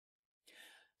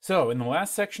So in the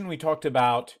last section, we talked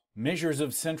about measures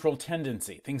of central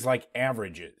tendency, things like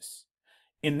averages.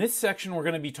 In this section, we're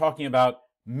going to be talking about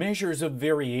measures of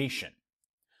variation.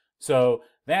 So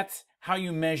that's how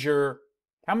you measure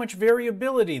how much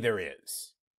variability there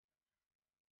is.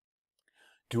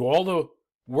 Do all the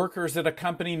workers at a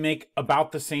company make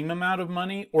about the same amount of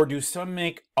money, or do some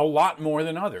make a lot more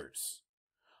than others?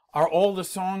 Are all the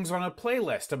songs on a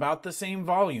playlist about the same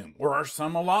volume, or are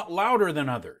some a lot louder than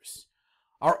others?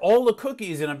 Are all the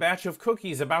cookies in a batch of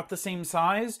cookies about the same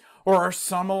size, or are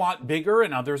some a lot bigger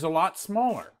and others a lot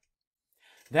smaller?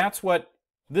 That's what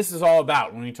this is all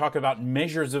about when we talk about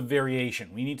measures of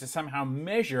variation. We need to somehow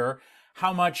measure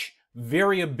how much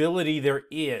variability there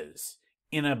is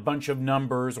in a bunch of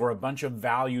numbers or a bunch of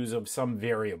values of some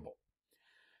variable.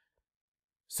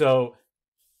 So,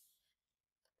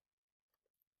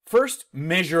 first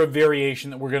measure of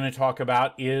variation that we're going to talk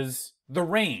about is the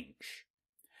range.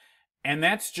 And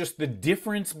that's just the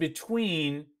difference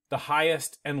between the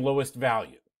highest and lowest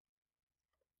value.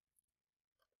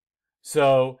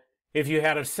 So if you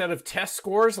had a set of test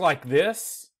scores like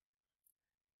this,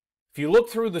 if you look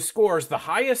through the scores, the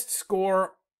highest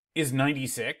score is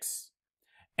 96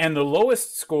 and the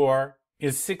lowest score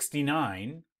is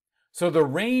 69. So the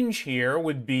range here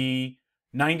would be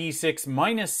 96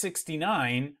 minus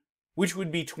 69, which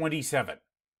would be 27.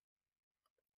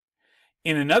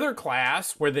 In another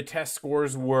class where the test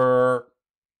scores were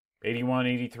 81,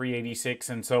 83, 86,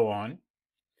 and so on,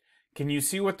 can you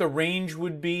see what the range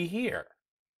would be here?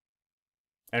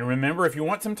 And remember, if you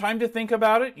want some time to think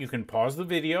about it, you can pause the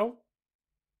video.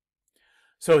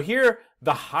 So here,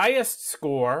 the highest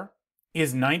score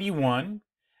is 91,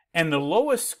 and the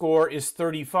lowest score is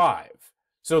 35.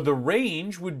 So the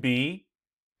range would be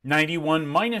 91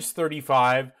 minus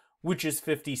 35, which is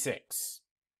 56.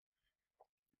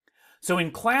 So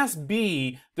in Class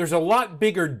B, there's a lot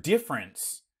bigger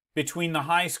difference between the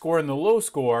high score and the low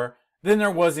score than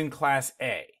there was in Class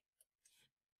A.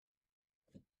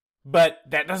 But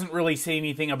that doesn't really say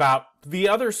anything about the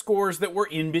other scores that were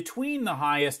in between the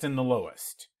highest and the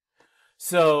lowest.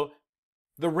 So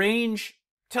the range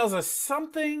tells us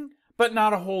something, but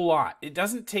not a whole lot. It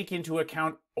doesn't take into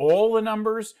account all the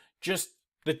numbers, just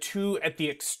the two at the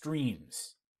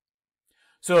extremes.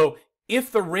 So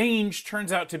if the range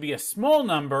turns out to be a small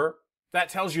number, that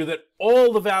tells you that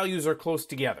all the values are close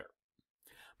together.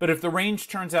 But if the range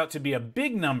turns out to be a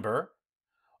big number,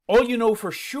 all you know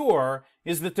for sure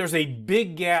is that there's a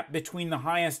big gap between the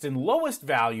highest and lowest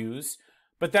values,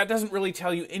 but that doesn't really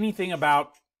tell you anything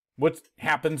about what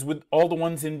happens with all the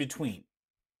ones in between.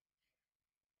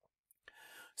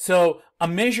 So a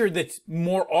measure that's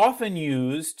more often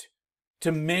used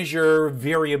to measure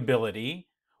variability,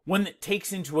 one that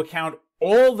takes into account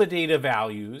all the data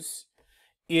values,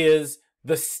 is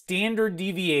the standard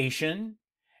deviation,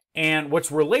 and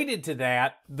what's related to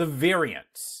that, the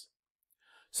variance.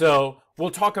 So we'll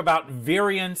talk about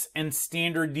variance and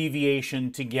standard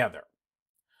deviation together.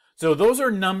 So those are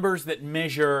numbers that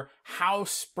measure how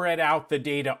spread out the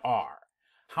data are,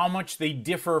 how much they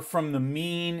differ from the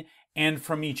mean and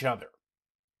from each other.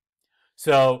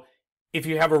 So if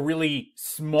you have a really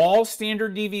small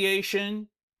standard deviation,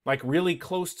 like really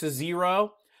close to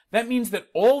 0, that means that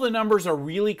all the numbers are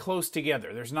really close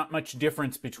together. There's not much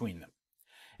difference between them.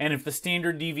 And if the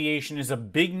standard deviation is a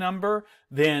big number,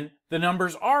 then the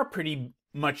numbers are pretty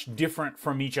much different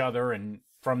from each other and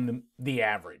from the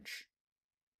average.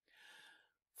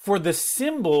 For the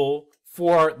symbol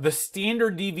for the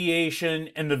standard deviation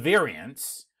and the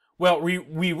variance, well,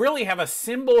 we really have a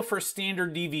symbol for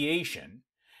standard deviation,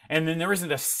 and then there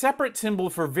isn't a separate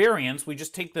symbol for variance. We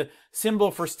just take the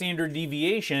symbol for standard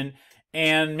deviation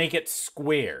and make it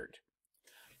squared.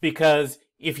 Because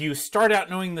if you start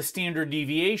out knowing the standard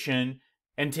deviation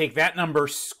and take that number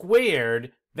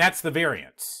squared, that's the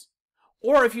variance.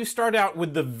 Or if you start out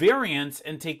with the variance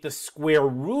and take the square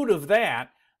root of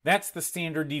that, that's the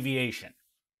standard deviation.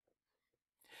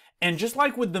 And just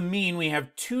like with the mean, we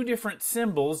have two different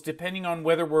symbols depending on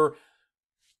whether we're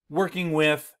working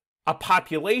with a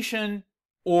population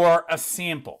or a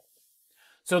sample.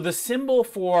 So the symbol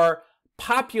for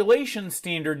population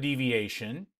standard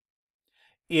deviation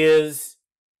is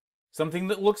something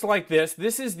that looks like this.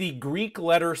 This is the Greek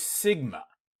letter sigma,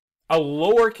 a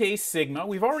lowercase sigma.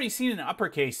 We've already seen an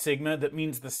uppercase sigma that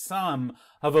means the sum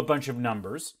of a bunch of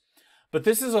numbers. But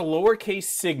this is a lowercase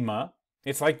sigma.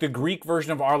 It's like the Greek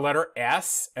version of our letter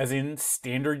S, as in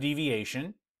standard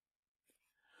deviation.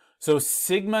 So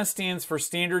sigma stands for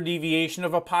standard deviation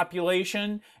of a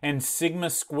population, and sigma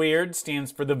squared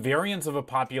stands for the variance of a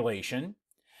population.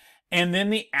 And then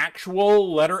the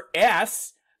actual letter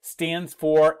S stands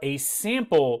for a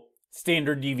sample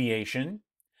standard deviation,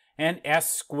 and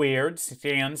S squared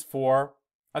stands for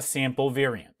a sample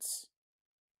variance.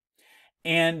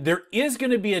 And there is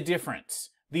going to be a difference.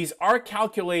 These are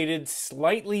calculated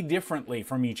slightly differently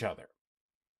from each other.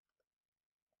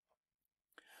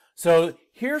 So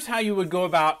here's how you would go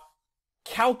about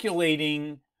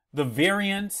calculating the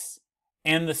variance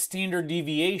and the standard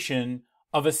deviation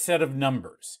of a set of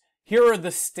numbers. Here are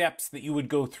the steps that you would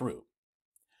go through.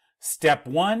 Step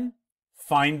 1,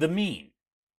 find the mean.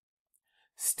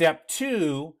 Step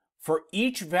 2, for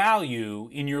each value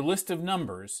in your list of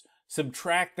numbers,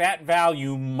 subtract that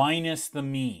value minus the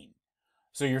mean.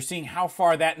 So you're seeing how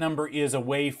far that number is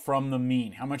away from the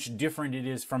mean, how much different it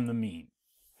is from the mean.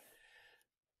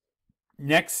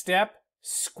 Next step,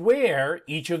 square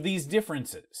each of these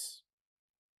differences.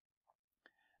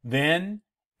 Then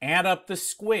add up the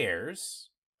squares.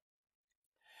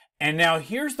 And now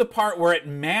here's the part where it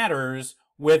matters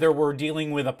whether we're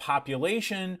dealing with a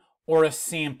population or a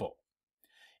sample.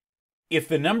 If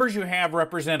the numbers you have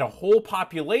represent a whole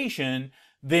population,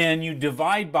 then you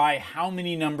divide by how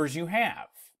many numbers you have.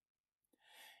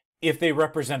 If they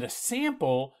represent a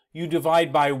sample, you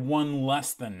divide by one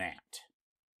less than that.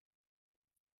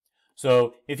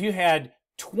 So if you had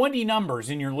 20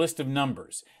 numbers in your list of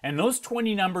numbers, and those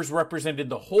 20 numbers represented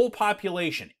the whole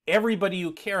population, everybody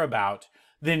you care about,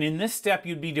 then in this step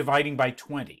you'd be dividing by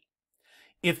 20.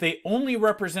 If they only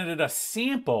represented a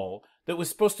sample that was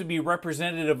supposed to be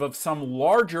representative of some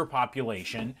larger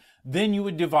population, then you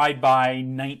would divide by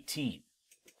 19.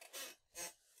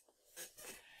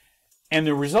 And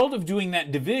the result of doing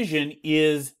that division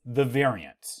is the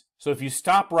variance. So if you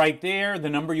stop right there, the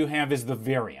number you have is the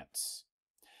variance.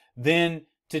 Then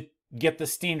to get the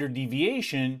standard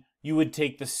deviation, you would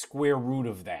take the square root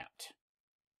of that.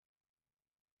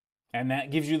 And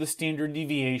that gives you the standard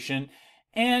deviation.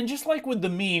 And just like with the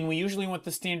mean, we usually want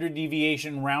the standard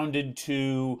deviation rounded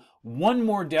to one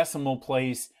more decimal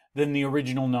place than the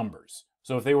original numbers.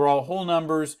 So if they were all whole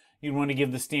numbers, you'd want to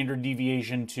give the standard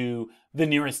deviation to the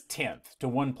nearest tenth, to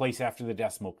one place after the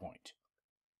decimal point.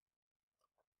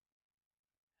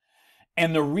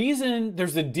 And the reason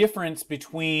there's a difference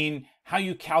between how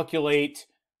you calculate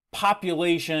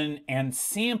population and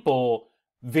sample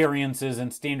variances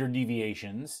and standard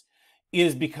deviations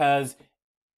is because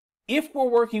if we're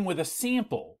working with a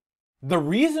sample, the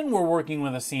reason we're working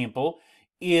with a sample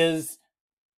is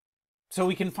so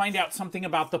we can find out something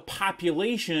about the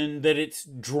population that it's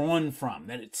drawn from,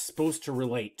 that it's supposed to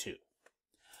relate to.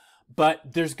 But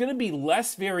there's going to be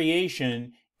less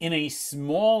variation in a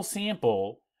small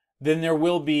sample than there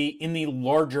will be in the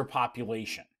larger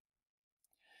population.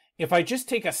 If I just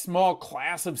take a small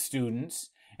class of students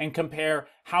and compare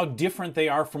how different they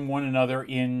are from one another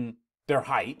in their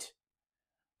height,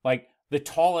 like the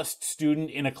tallest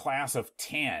student in a class of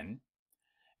 10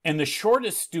 and the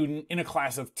shortest student in a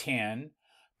class of 10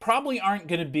 probably aren't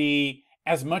going to be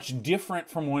as much different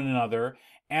from one another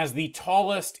as the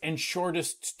tallest and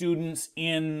shortest students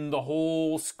in the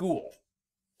whole school.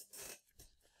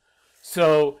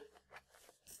 So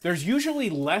there's usually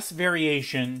less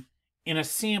variation in a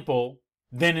sample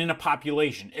than in a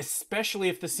population, especially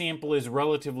if the sample is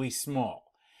relatively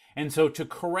small. And so to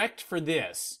correct for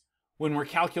this, when we're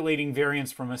calculating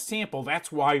variance from a sample,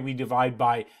 that's why we divide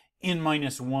by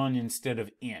n-1 instead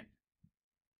of n.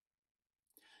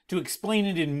 To explain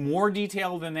it in more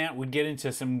detail than that would get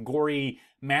into some gory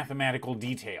mathematical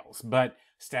details, but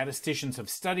statisticians have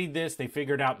studied this. They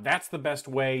figured out that's the best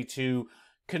way to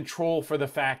control for the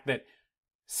fact that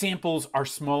samples are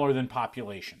smaller than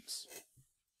populations.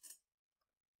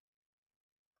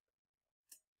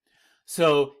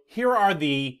 So here are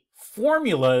the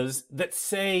formulas that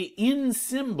say in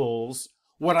symbols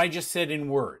what I just said in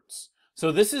words.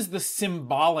 So this is the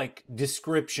symbolic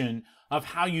description of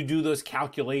how you do those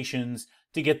calculations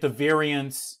to get the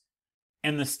variance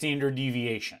and the standard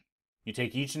deviation. You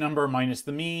take each number minus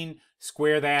the mean,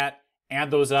 square that, add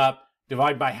those up,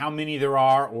 divide by how many there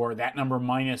are, or that number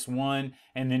minus 1,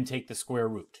 and then take the square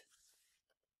root.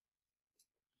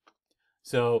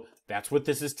 So that's what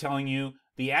this is telling you.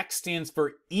 The x stands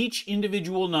for each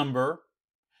individual number.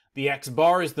 The x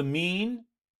bar is the mean.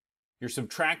 You're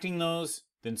subtracting those,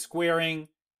 then squaring,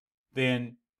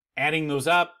 then adding those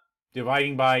up,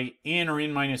 dividing by n or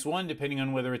n-1, depending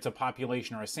on whether it's a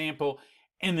population or a sample,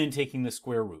 and then taking the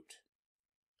square root.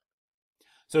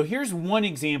 So here's one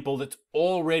example that's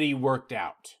already worked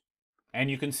out. And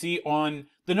you can see on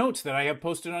the notes that I have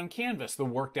posted on Canvas, the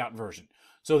worked out version.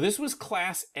 So this was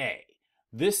class A,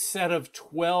 this set of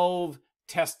 12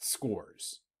 test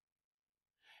scores.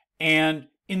 And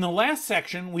In the last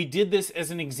section, we did this as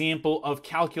an example of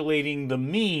calculating the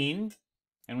mean,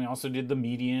 and we also did the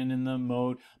median and the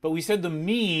mode, but we said the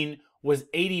mean was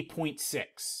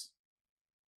 80.6.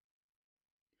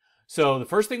 So the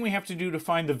first thing we have to do to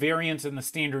find the variance and the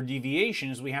standard deviation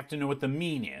is we have to know what the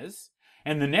mean is.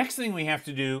 And the next thing we have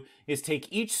to do is take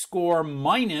each score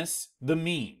minus the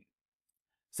mean.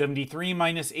 73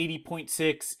 minus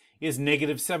 80.6 is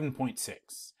negative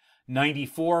 7.6.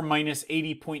 94 minus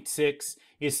 80.6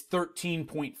 is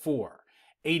 13.4.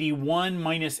 81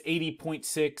 minus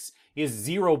 80.6 is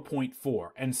 0.4,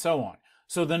 and so on.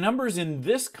 So the numbers in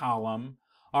this column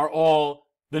are all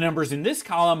the numbers in this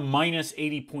column minus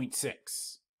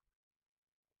 80.6.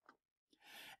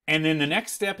 And then the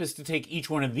next step is to take each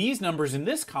one of these numbers in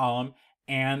this column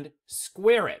and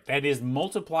square it. That is,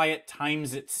 multiply it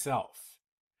times itself.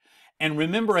 And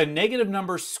remember, a negative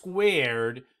number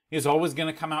squared is always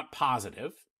going to come out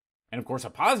positive. And of course, a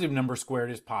positive number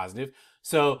squared is positive.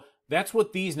 So that's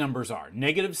what these numbers are.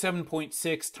 Negative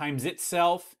 7.6 times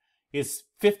itself is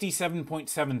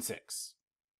 57.76.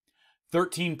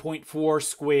 13.4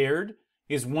 squared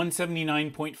is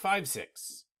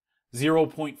 179.56.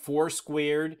 0.4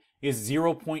 squared is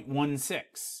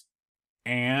 0.16,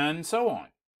 and so on.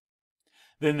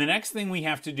 Then the next thing we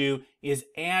have to do is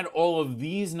add all of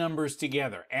these numbers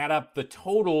together. Add up the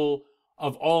total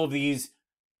of all of these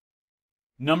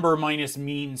number minus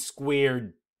mean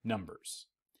squared numbers.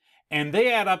 And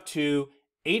they add up to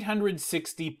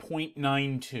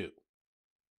 860.92.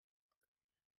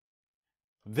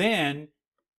 Then,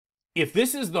 if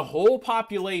this is the whole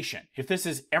population, if this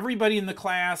is everybody in the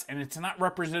class and it's not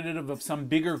representative of some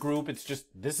bigger group, it's just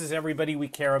this is everybody we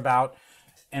care about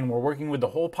and we're working with the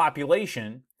whole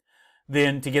population,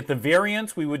 then to get the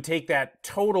variance, we would take that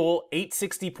total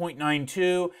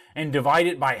 860.92 and divide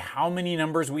it by how many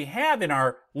numbers we have in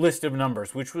our list of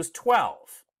numbers, which was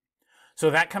 12. So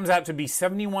that comes out to be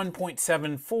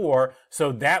 71.74,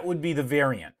 so that would be the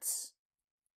variance.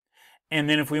 And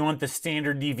then if we want the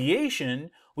standard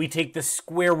deviation, we take the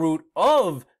square root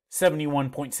of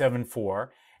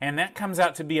 71.74, and that comes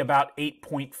out to be about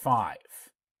 8.5.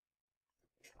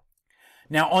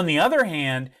 Now, on the other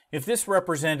hand, if this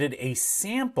represented a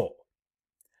sample,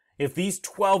 if these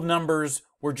 12 numbers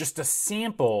were just a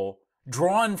sample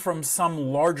drawn from some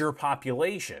larger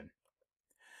population,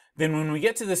 then when we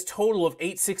get to this total of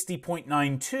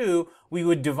 860.92, we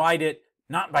would divide it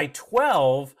not by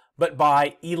 12, but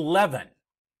by 11.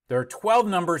 There are 12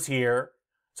 numbers here,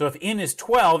 so if n is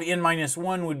 12, n minus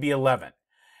 1 would be 11.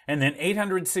 And then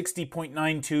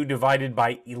 860.92 divided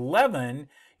by 11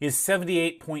 is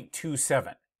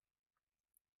 78.27.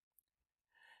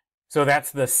 So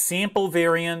that's the sample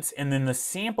variance, and then the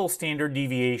sample standard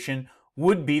deviation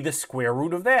would be the square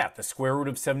root of that. The square root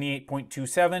of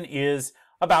 78.27 is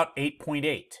about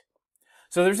 8.8.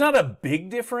 So there's not a big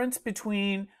difference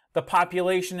between the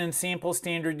population and sample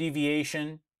standard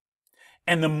deviation.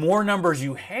 And the more numbers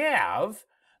you have,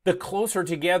 the closer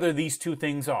together these two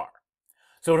things are.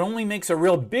 So it only makes a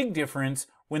real big difference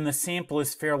when the sample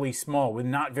is fairly small with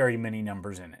not very many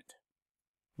numbers in it.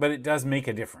 But it does make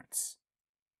a difference.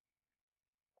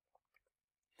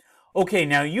 Okay,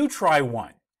 now you try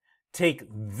one. Take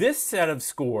this set of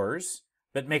scores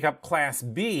that make up Class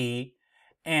B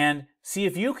and see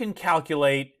if you can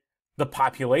calculate the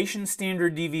population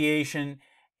standard deviation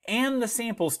and the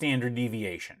sample standard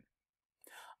deviation.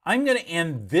 I'm going to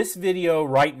end this video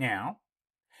right now,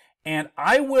 and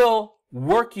I will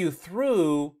work you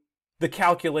through the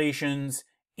calculations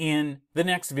in the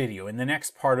next video, in the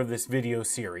next part of this video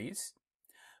series.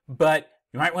 But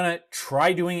you might want to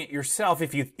try doing it yourself.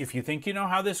 If you think you know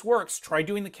how this works, try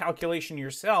doing the calculation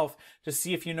yourself to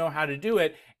see if you know how to do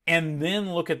it, and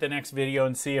then look at the next video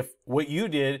and see if what you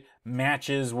did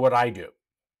matches what I do.